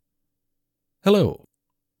Hello,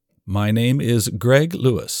 my name is Greg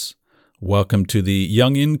Lewis. Welcome to the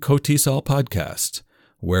Youngin Kotisal podcast,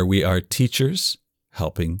 where we are teachers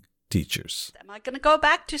helping teachers. Am I going to go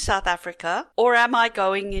back to South Africa, or am I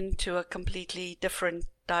going into a completely different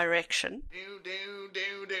direction?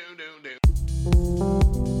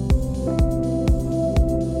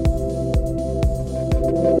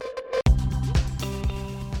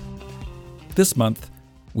 This month,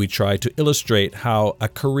 we try to illustrate how a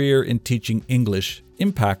career in teaching English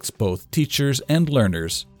impacts both teachers and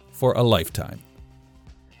learners for a lifetime.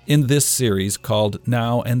 In this series called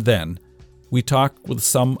Now and Then, we talk with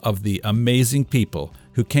some of the amazing people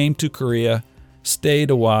who came to Korea, stayed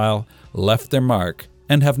a while, left their mark,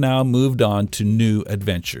 and have now moved on to new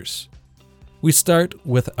adventures. We start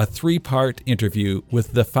with a 3-part interview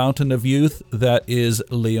with the fountain of youth that is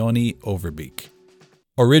Leonie Overbeek.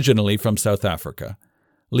 Originally from South Africa,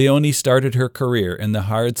 Leonie started her career in the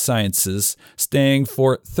hard sciences, staying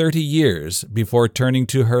for 30 years before turning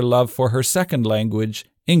to her love for her second language,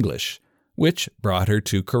 English, which brought her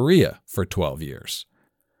to Korea for 12 years.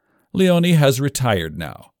 Leonie has retired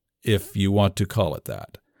now, if you want to call it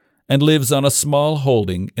that, and lives on a small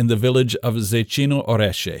holding in the village of Zecino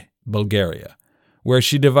Oreše, Bulgaria, where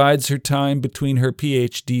she divides her time between her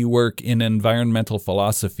PhD work in environmental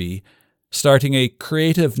philosophy, starting a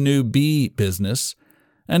creative new bee business,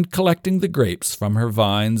 and collecting the grapes from her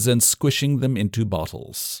vines and squishing them into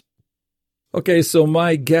bottles. Okay, so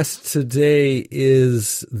my guest today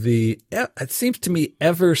is it seems to me,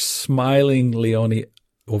 ever-smiling Leonie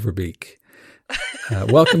Overbeek.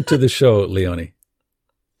 Welcome to the show, Leonie.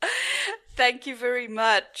 Thank you very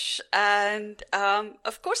much. And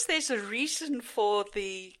of course, there's a reason for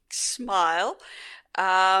the smile.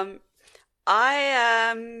 I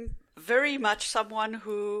am very much someone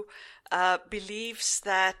who believes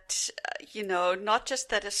that, not just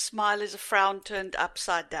that a smile is a frown turned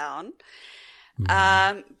upside down,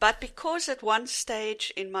 but because at one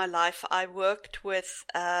stage in my life I worked with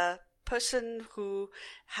a person who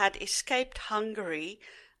had escaped Hungary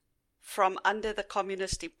from under the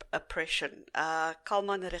communist oppression,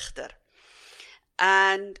 Kalman Richter.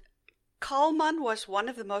 And Kalman was one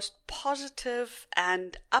of the most positive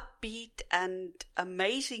and upbeat and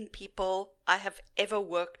amazing people I have ever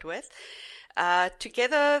worked with.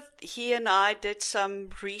 Together, he and I did some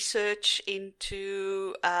research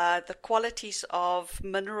into the qualities of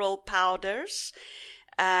mineral powders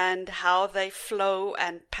and how they flow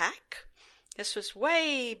and pack. This was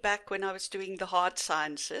way back when I was doing the hard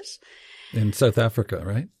sciences. In South Africa,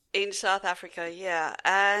 right? In South Africa, yeah.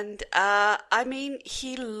 And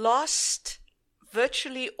he lost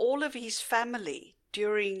virtually all of his family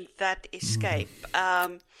during that escape.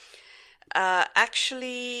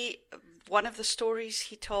 Actually, one of the stories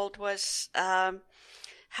he told was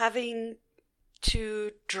having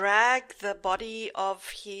to drag the body of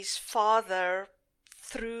his father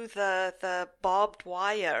through the barbed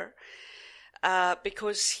wire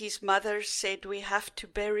because his mother said, we have to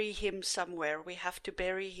bury him somewhere. We have to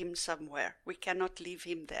bury him somewhere. We cannot leave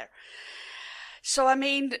him there. So,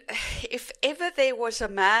 if ever there was a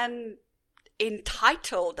man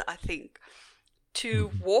entitled, I think,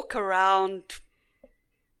 to walk around,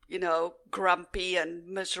 grumpy and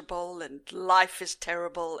miserable and life is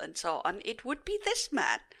terrible and so on, it would be this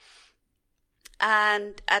man.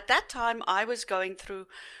 And at that time, I was going through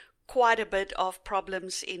quite a bit of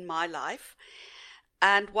problems in my life.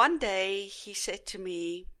 And one day he said to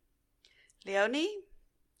me, Leonie,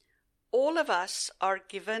 all of us are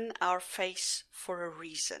given our face for a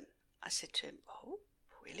reason. I said to him, oh,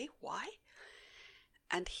 really? Why?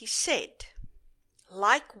 And he said,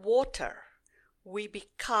 like water, we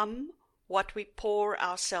become what we pour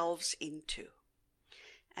ourselves into.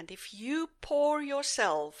 And if you pour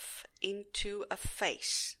yourself into a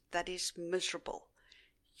face that is miserable,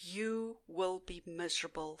 you will be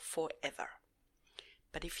miserable forever.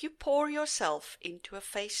 But if you pour yourself into a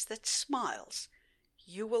face that smiles,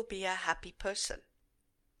 you will be a happy person.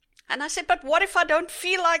 And I said, but what if I don't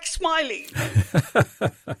feel like smiling?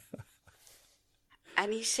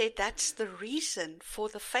 And he said, that's the reason for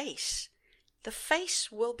the face. The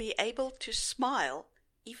face will be able to smile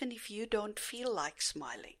even if you don't feel like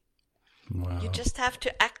smiling. Wow. You just have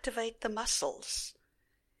to activate the muscles.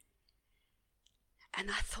 And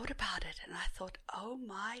I thought about it and I thought, oh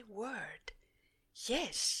my word,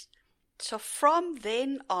 yes. So from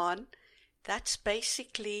then on, that's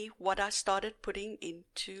basically what I started putting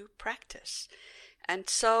into practice. And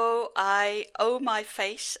so I owe my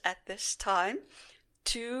face at this time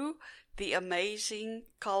to the amazing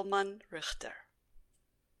Kalman Richter.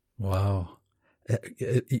 Wow.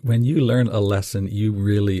 When you learn a lesson, you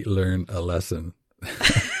really learn a lesson.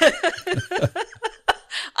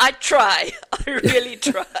 I try. I really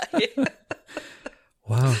try.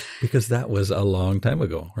 Wow, because that was a long time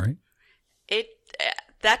ago, right?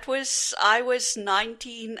 I was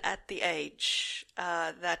 19 at the age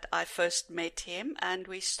that I first met him, and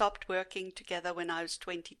we stopped working together when I was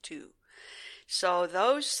 22. So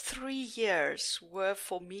those 3 years were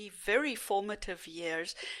for me very formative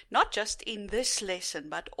years, not just in this lesson,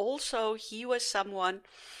 but also he was someone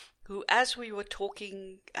who, as we were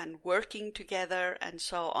talking and working together and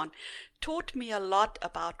so on, taught me a lot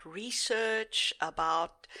about research,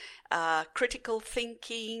 about critical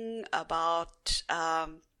thinking, about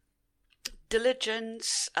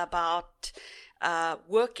diligence, about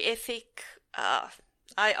work ethic.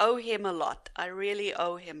 I owe him a lot. I really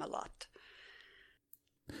owe him a lot.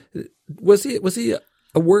 Was he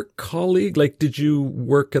a work colleague? Like, did you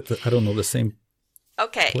work at the same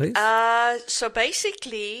place? So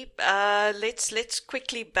basically, let's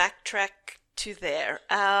quickly backtrack to there.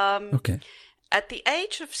 Okay. At the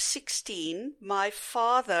age of 16, my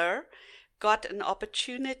father got an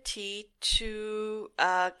opportunity to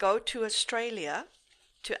go to Australia,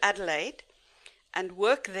 to Adelaide, and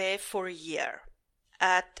work there for a year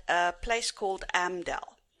at a place called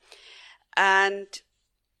Amdel. And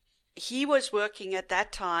he was working at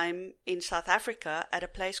that time in South Africa at a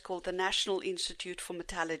place called the National Institute for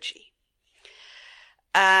Metallurgy.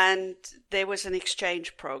 And there was an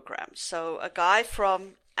exchange program. So a guy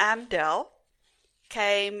from Amdel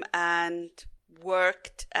came and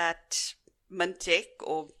worked at Mintek,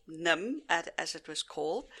 or NIM, as it was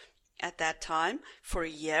called at that time, for a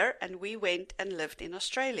year, and we went and lived in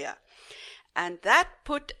Australia. And that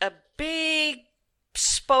put a big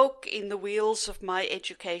spoke in the wheels of my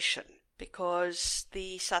education, because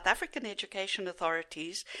the South African education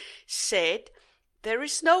authorities said there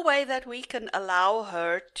is no way that we can allow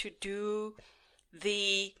her to do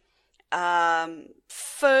the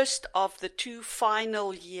first of the 2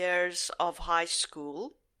 final years of high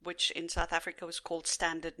school, which in South Africa was called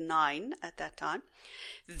Standard 9 at that time,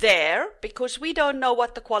 there, because we don't know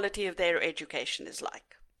what the quality of their education is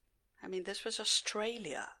like. I mean, this was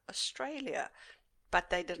Australia, but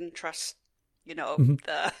they didn't trust,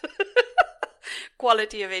 the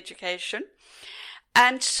quality of education.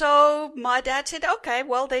 And so my dad said, okay,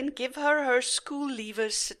 well then give her school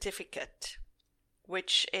leavers certificate,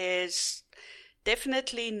 which is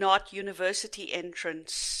definitely not university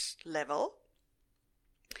entrance level.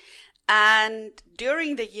 And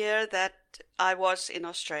during the year that I was in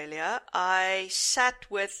Australia, I sat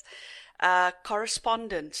with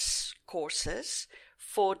correspondence courses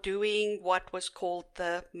for doing what was called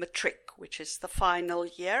the matric, which is the final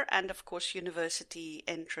year, and of course university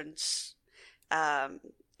entrance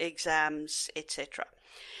exams, etc.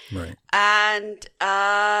 Right. And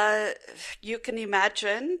you can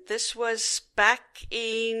imagine this was back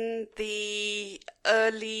in the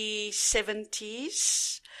early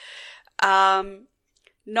 70s.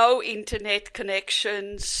 No internet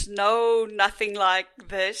connections, nothing like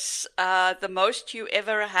this. The most you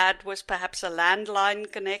ever had was perhaps a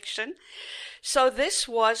landline connection. So this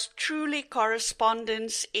was truly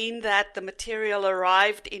correspondence, in that the material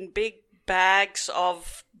arrived in big bags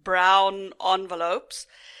of brown envelopes.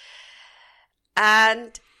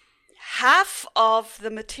 And half of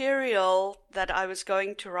the material that I was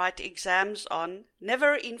going to write exams on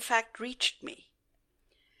never in fact reached me.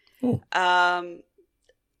 Oh.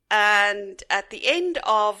 And at the end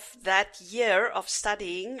of that year of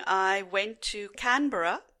studying, I went to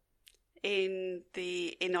Canberra in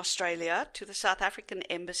Australia, to the South African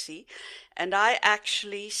embassy, and I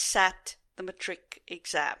actually sat the matric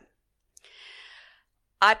exam.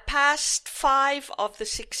 I passed 5 of the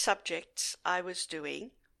 6 subjects I was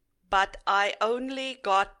doing, but I only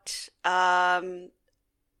got a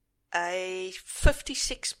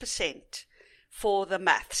 56% for the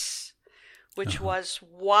maths, which was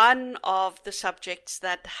one of the subjects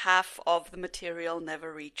that half of the material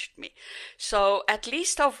never reached me. So at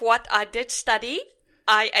least of what I did study,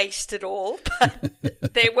 I aced it all. But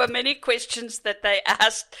there were many questions that they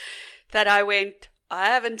asked that I went, I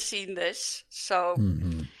haven't seen this. So,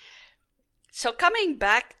 So coming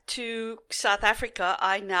back to South Africa,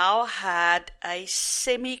 I now had a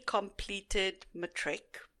semi-completed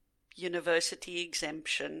matric, university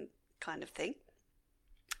exemption kind of thing.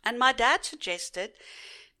 And my dad suggested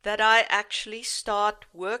that I actually start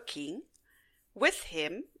working with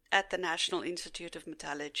him at the National Institute of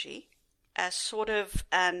Metallurgy as sort of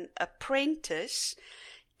an apprentice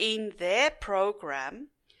in their program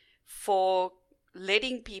for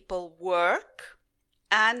letting people work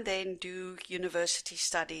and then do university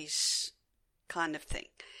studies kind of thing.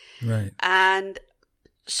 Right. And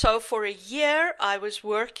so for a year, I was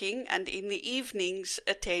working and in the evenings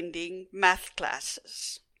attending math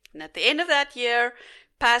classes. And at the end of that year,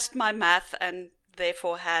 passed my math and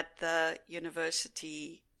therefore had the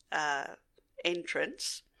university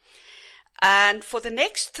entrance. And for the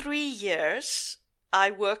next 3 years,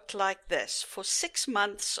 I worked like this. For 6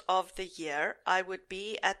 months of the year, I would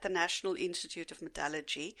be at the National Institute of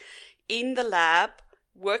Metallurgy in the lab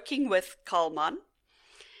working with Kalman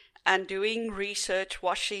and doing research,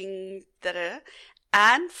 washing,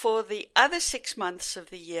 and for the other 6 months of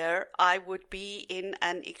the year, I would be in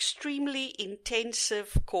an extremely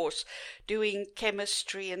intensive course doing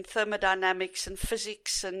chemistry and thermodynamics and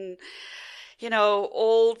physics and,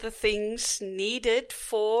 all the things needed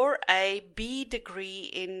for a B degree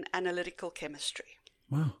in analytical chemistry.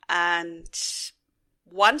 Wow. And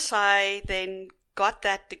once I then got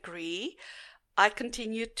that degree, I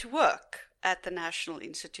continued to work at the National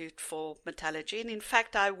Institute for Metallurgy. And in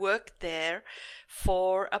fact, I worked there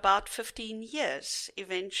for about 15 years,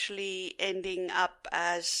 eventually ending up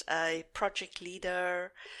as a project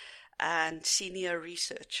leader and senior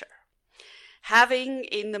researcher. Having,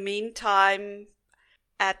 in the meantime,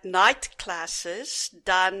 at night classes,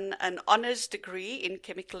 done an honors degree in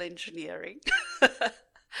chemical engineering.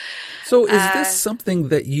 So is this something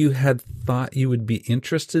that you had thought you would be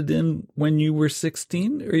interested in when you were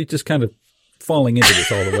 16, or are you just kind of falling into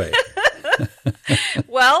this all the way?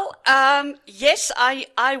 Well, yes,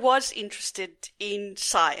 I was interested in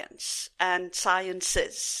science and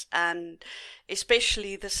sciences, and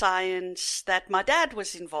especially the science that my dad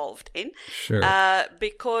was involved in. Sure.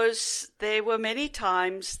 Because there were many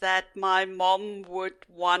times that my mom would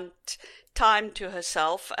want time to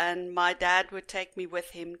herself, and my dad would take me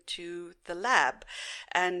with him to the lab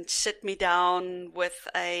and sit me down with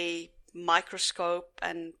a microscope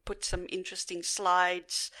and put some interesting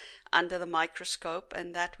slides under the microscope,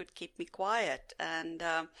 and that would keep me quiet. And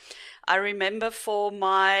I remember for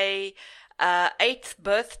my 8th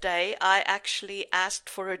birthday, I actually asked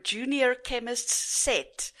for a junior chemist's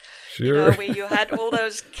set. Sure. Where you had all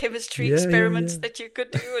those chemistry experiments that you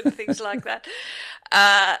could do and things like that.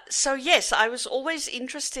 So yes, I was always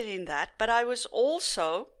interested in that, but I was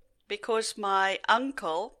also, because my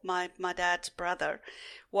uncle, my dad's brother,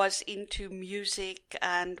 was into music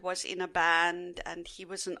and was in a band, and he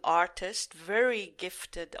was an artist, very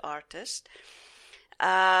gifted artist.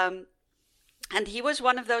 And he was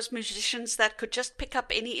one of those musicians that could just pick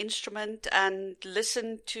up any instrument and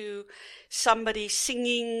listen to somebody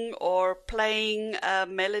singing or playing a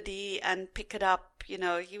melody and pick it up.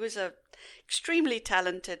 He was an extremely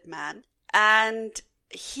talented man, and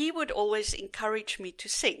he would always encourage me to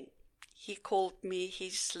sing. He called me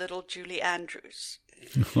his little Julie Andrews.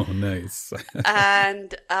 Oh, nice.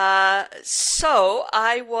 And so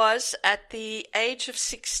I was, at the age of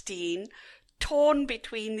 16, torn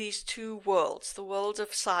between these two worlds, the world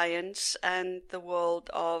of science and the world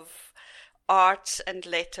of arts and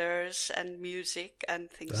letters and music and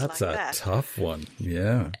things like that. That's a tough one.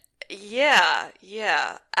 Yeah.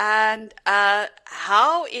 Yeah. And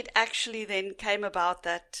how it actually then came about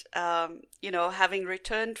that, having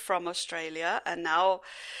returned from Australia and now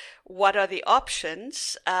what are the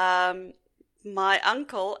options? My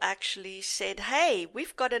uncle actually said, "Hey,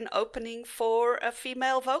 we've got an opening for a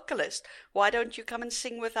female vocalist. Why don't you come and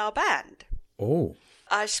sing with our band?" Oh.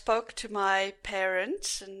 I spoke to my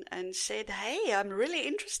parents and said, "Hey, I'm really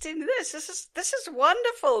interested in this. This is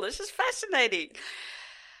wonderful. This is fascinating."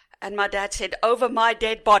 And my dad said, "Over my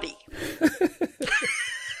dead body."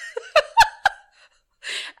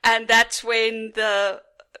 And that's when the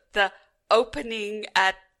opening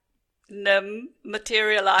at NIM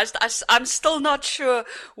materialized. I'm still not sure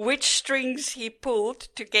which strings he pulled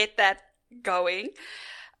to get that going.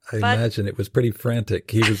 I imagine it was pretty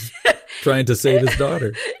frantic. He was trying to save his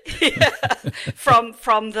daughter. Yeah, from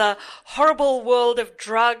the horrible world of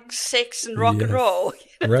drugs, sex, and rock and roll.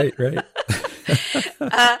 Right. Not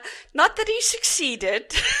that he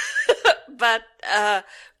succeeded, but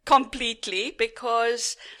completely,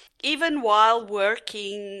 because even while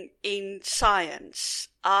working in science,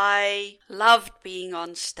 I loved being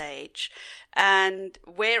on stage. And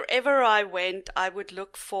wherever I went, I would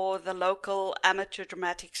look for the local amateur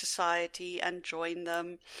dramatic society and join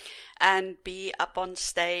them and be up on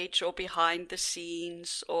stage or behind the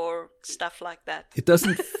scenes or stuff like that. It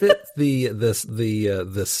doesn't fit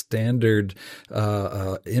the standard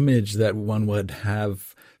image that one would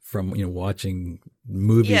have from watching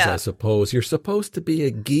movies. I suppose you're supposed to be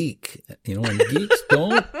a geek, and geeks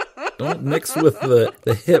don't mix with the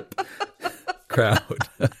hip crowd.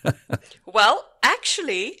 Well,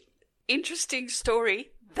 actually, interesting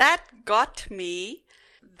story. That got me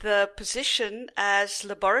the position as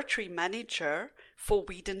laboratory manager for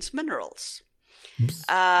Whedon's Minerals.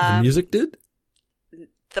 The music did?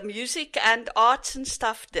 The music and arts and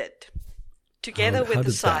stuff did, together with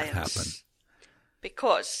the science. How did that happen?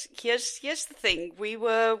 Because here's the thing. We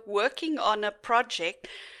were working on a project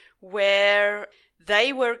where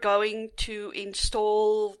they were going to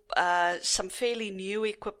install some fairly new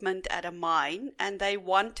equipment at a mine, and they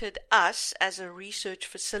wanted us as a research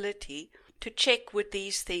facility to check would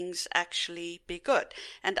these things actually be good.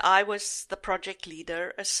 And I was the project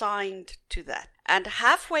leader assigned to that. And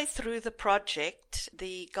halfway through the project,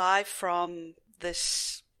 the guy from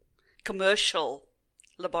this commercial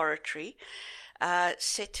laboratory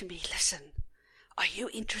said to me, "Listen, are you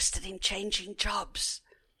interested in changing jobs?"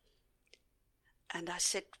 And I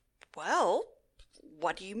said, "Well,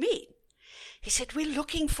 what do you mean?" He said, "We're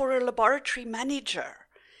looking for a laboratory manager,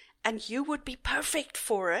 and you would be perfect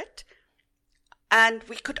for it. And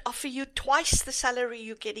we could offer you twice the salary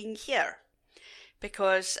you're getting here."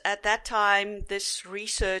 Because at that time, this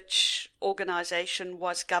research organization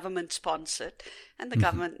was government-sponsored, and the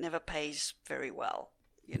government never pays very well,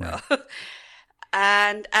 you know. Right.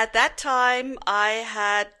 And at that time, I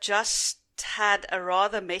had just had a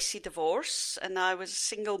rather messy divorce, and I was a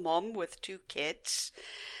single mom with 2 kids.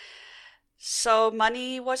 So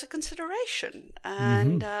money was a consideration.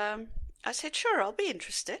 And I said, "Sure, I'll be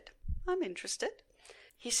interested. I'm interested."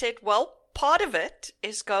 He said, "Well, part of it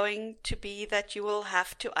is going to be that you will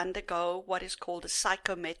have to undergo what is called a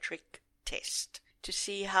psychometric test to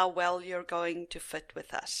see how well you're going to fit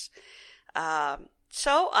with us."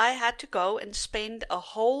 So I had to go and spend a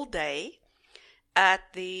whole day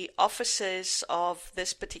at the offices of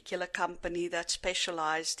this particular company that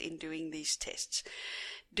specialized in doing these tests,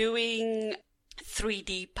 doing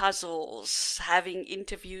 3D puzzles, having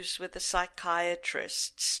interviews with the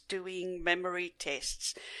psychiatrists, doing memory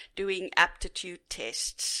tests, doing aptitude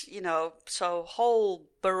tests, you know, so whole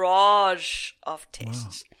barrage of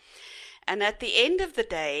tests. Wow. And at the end of the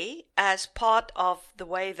day, as part of the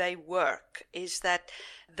way they work, is that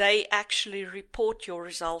they actually report your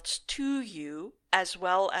results to you as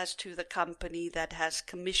well as to the company that has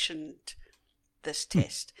commissioned this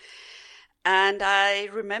test. And I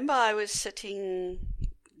remember I was sitting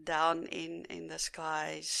down in this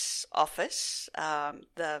guy's office,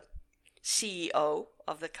 the CEO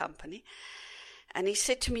of the company, and he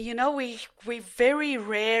said to me, "You know, we very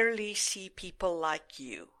rarely see people like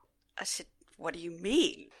you." I said, "What do you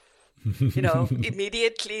mean?" You know,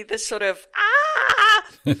 immediately the sort of,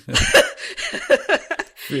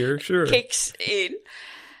 fear, sure, kicks in.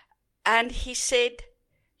 And he said,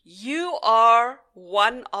 "You are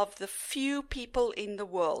one of the few people in the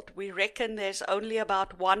world, we reckon there's only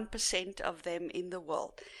about 1% of them in the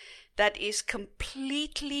world, that is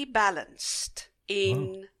completely balanced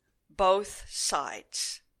in both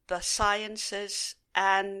sides, the sciences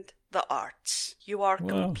and the arts. You are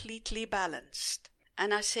completely balanced."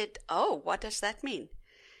 And I said, "Oh, what does that mean?"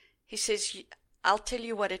 He says, "I'll tell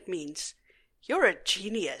you what it means. You're a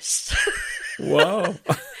genius." Wow.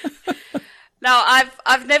 Now,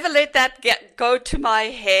 I've never let that go to my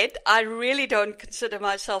head. I really don't consider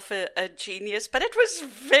myself a genius, but it was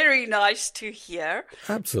very nice to hear.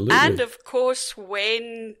 Absolutely. And of course,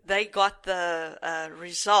 when they got the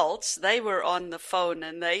results, they were on the phone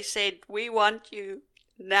and they said, "We want you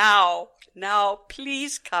now. Now,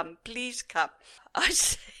 please come, please come." I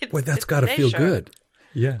said, "Boy, that's got to feel good."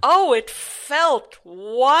 Yeah. Oh, it felt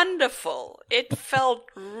wonderful. It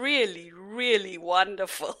felt really, really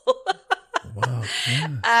wonderful. Wow.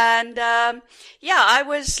 Yeah. And I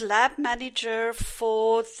was lab manager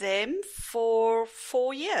for them for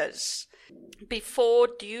 4 years. Before,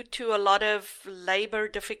 due to a lot of labor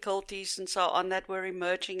difficulties and so on that were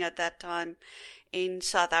emerging at that time in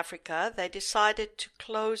South Africa, they decided to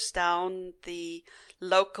close down the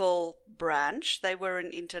local branch. They were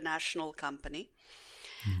an international company.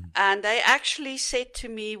 And they actually said to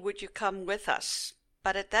me, "Would you come with us?"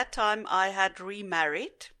 But at that time, I had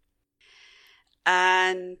remarried.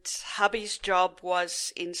 And hubby's job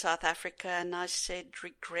was in South Africa, and I said,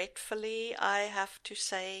 "Regretfully, I have to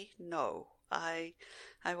say no. I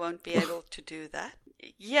won't be able to do that."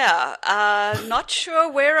 Yeah, not sure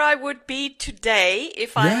where I would be today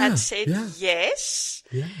if I had said yes.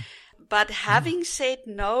 Yeah. But having said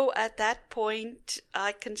no at that point,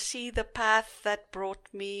 I can see the path that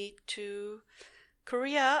brought me to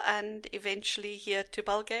Korea and eventually here to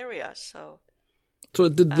Bulgaria. So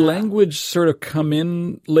did language sort of come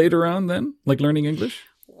in later on then, like learning English?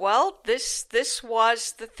 Well, this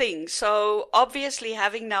was the thing. So obviously,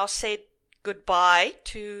 having now said goodbye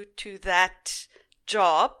to that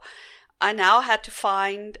job, I now had to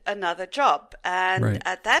find another job. And Right.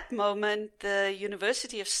 at that moment, the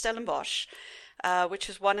University of Stellenbosch, which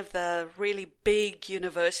is one of the really big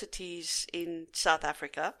universities in South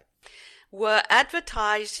Africa, were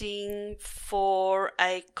advertising for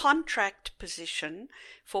a contract position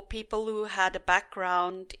for people who had a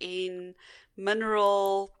background in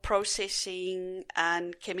mineral processing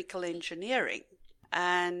and chemical engineering.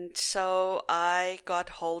 And so I got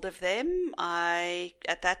hold of them.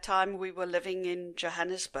 At that time, we were living in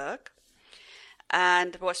Johannesburg,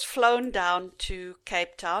 and was flown down to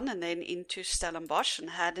Cape Town and then into Stellenbosch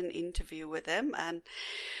and had an interview with them, and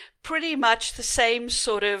pretty much the same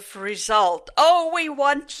sort of result. Oh, we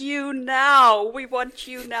want you now. We want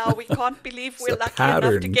you now. We can't believe we're lucky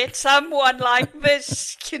enough to get someone like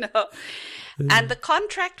this, you know. And the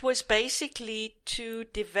contract was basically to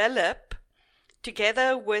develop,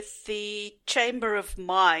 together with the Chamber of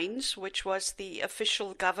Mines, which was the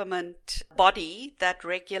official government body that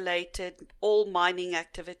regulated all mining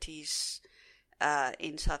activities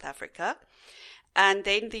in South Africa, and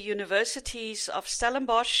then the universities of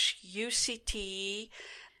Stellenbosch, UCT,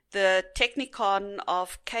 the Technikon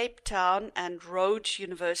of Cape Town, and Rhodes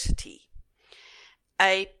University.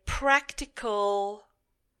 A practical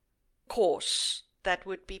course that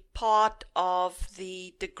would be part of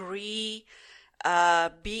the degree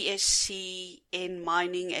BSc in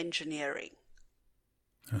mining engineering.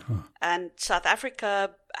 Uh-huh. And South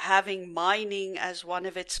Africa having mining as one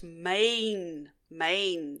of its main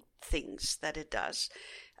things that it does,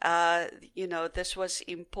 this was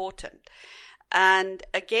important. And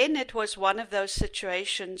again, it was one of those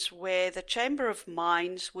situations where the Chamber of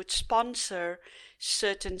Mines would sponsor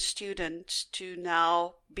certain students to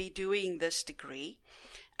now be doing this degree,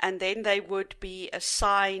 and then they would be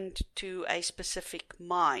assigned to a specific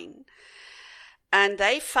mine. And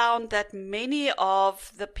they found that many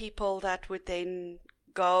of the people that would then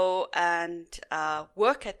go and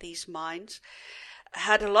work at these mines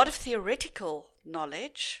had a lot of theoretical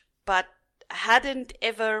knowledge, but hadn't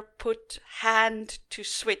ever put hand to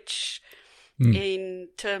switch in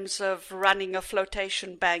terms of running a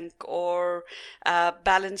flotation bank or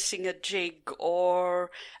balancing a jig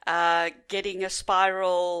or getting a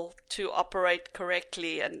spiral to operate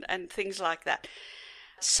correctly and things like that.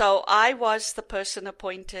 So I was the person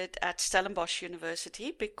appointed at Stellenbosch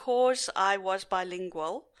University because I was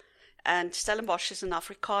bilingual, and Stellenbosch is an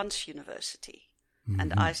Afrikaans university. Mm-hmm.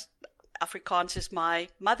 And Afrikaans is my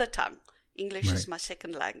mother tongue. English is my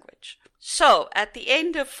second language. So at the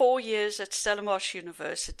end of 4 years at Stellenbosch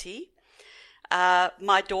University,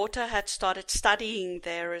 my daughter had started studying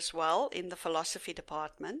there as well in the philosophy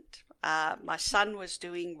department. My son was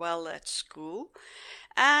doing well at school,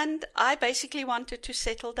 and I basically wanted to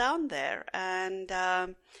settle down there. And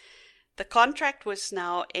the contract was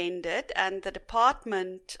now ended, and the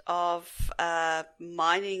Department of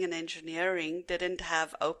Mining and Engineering didn't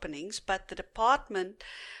have openings, but the Department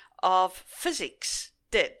of Physics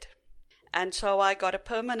did. And so I got a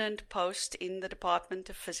permanent post in the Department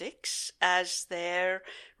of Physics as their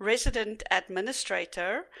resident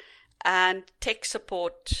administrator and tech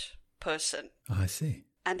support person. I see.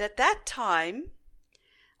 And at that time,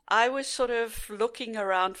 I was sort of looking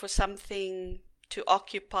around for something to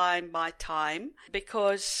occupy my time,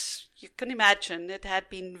 because you can imagine it had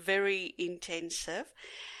been very intensive.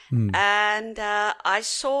 And I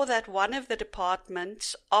saw that one of the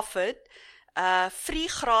departments offered free,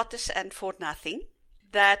 gratis, and for nothing,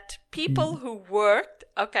 that people who worked,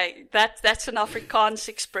 okay, that's an Afrikaans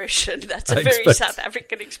expression. That's a very South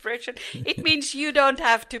African expression. It means you don't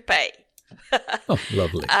have to pay. Oh,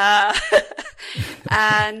 lovely.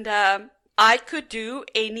 And I could do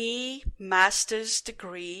any master's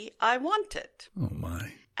degree I wanted. Oh,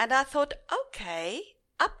 my. And I thought, okay,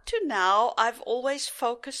 up to now, I've always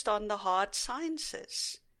focused on the hard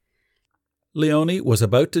sciences. Leonie was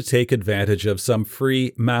about to take advantage of some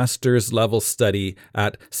free master's level study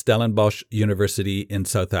at Stellenbosch University in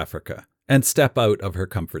South Africa and step out of her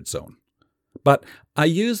comfort zone. But I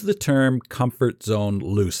use the term comfort zone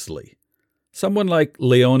loosely. Someone like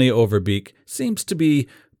Leonie Overbeek seems to be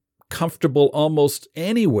comfortable almost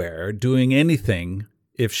anywhere doing anything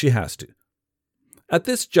if she has to. At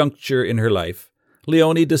this juncture in her life,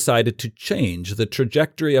 Leonie decided to change the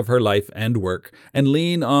trajectory of her life and work and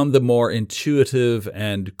lean on the more intuitive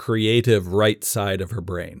and creative right side of her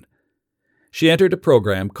brain. She entered a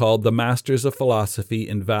program called the Masters of Philosophy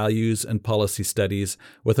in Values and Policy Studies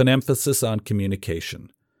with an emphasis on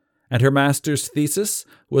communication. And her master's thesis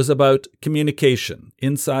was about communication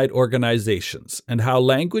inside organizations and how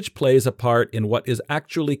language plays a part in what is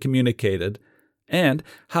actually communicated and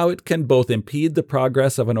how it can both impede the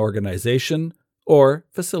progress of an organization or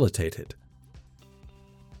facilitate it.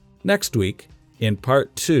 Next week, in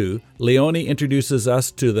Part 2, Leonie introduces us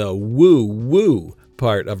to the woo-woo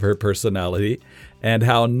part of her personality and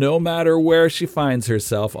how no matter where she finds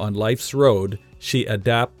herself on life's road, she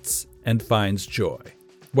adapts and finds joy.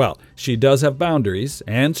 Well, she does have boundaries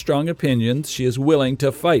and strong opinions she is willing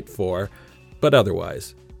to fight for, but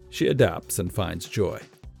otherwise, she adapts and finds joy.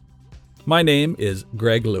 My name is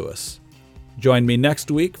Greg Lewis. Join me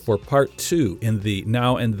next week for Part 2 in the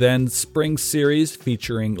Now and Then Spring series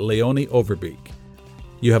featuring Leonie Overbeek.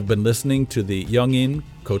 You have been listening to the Youngin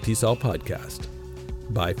Kotisal podcast.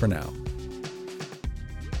 Bye for now.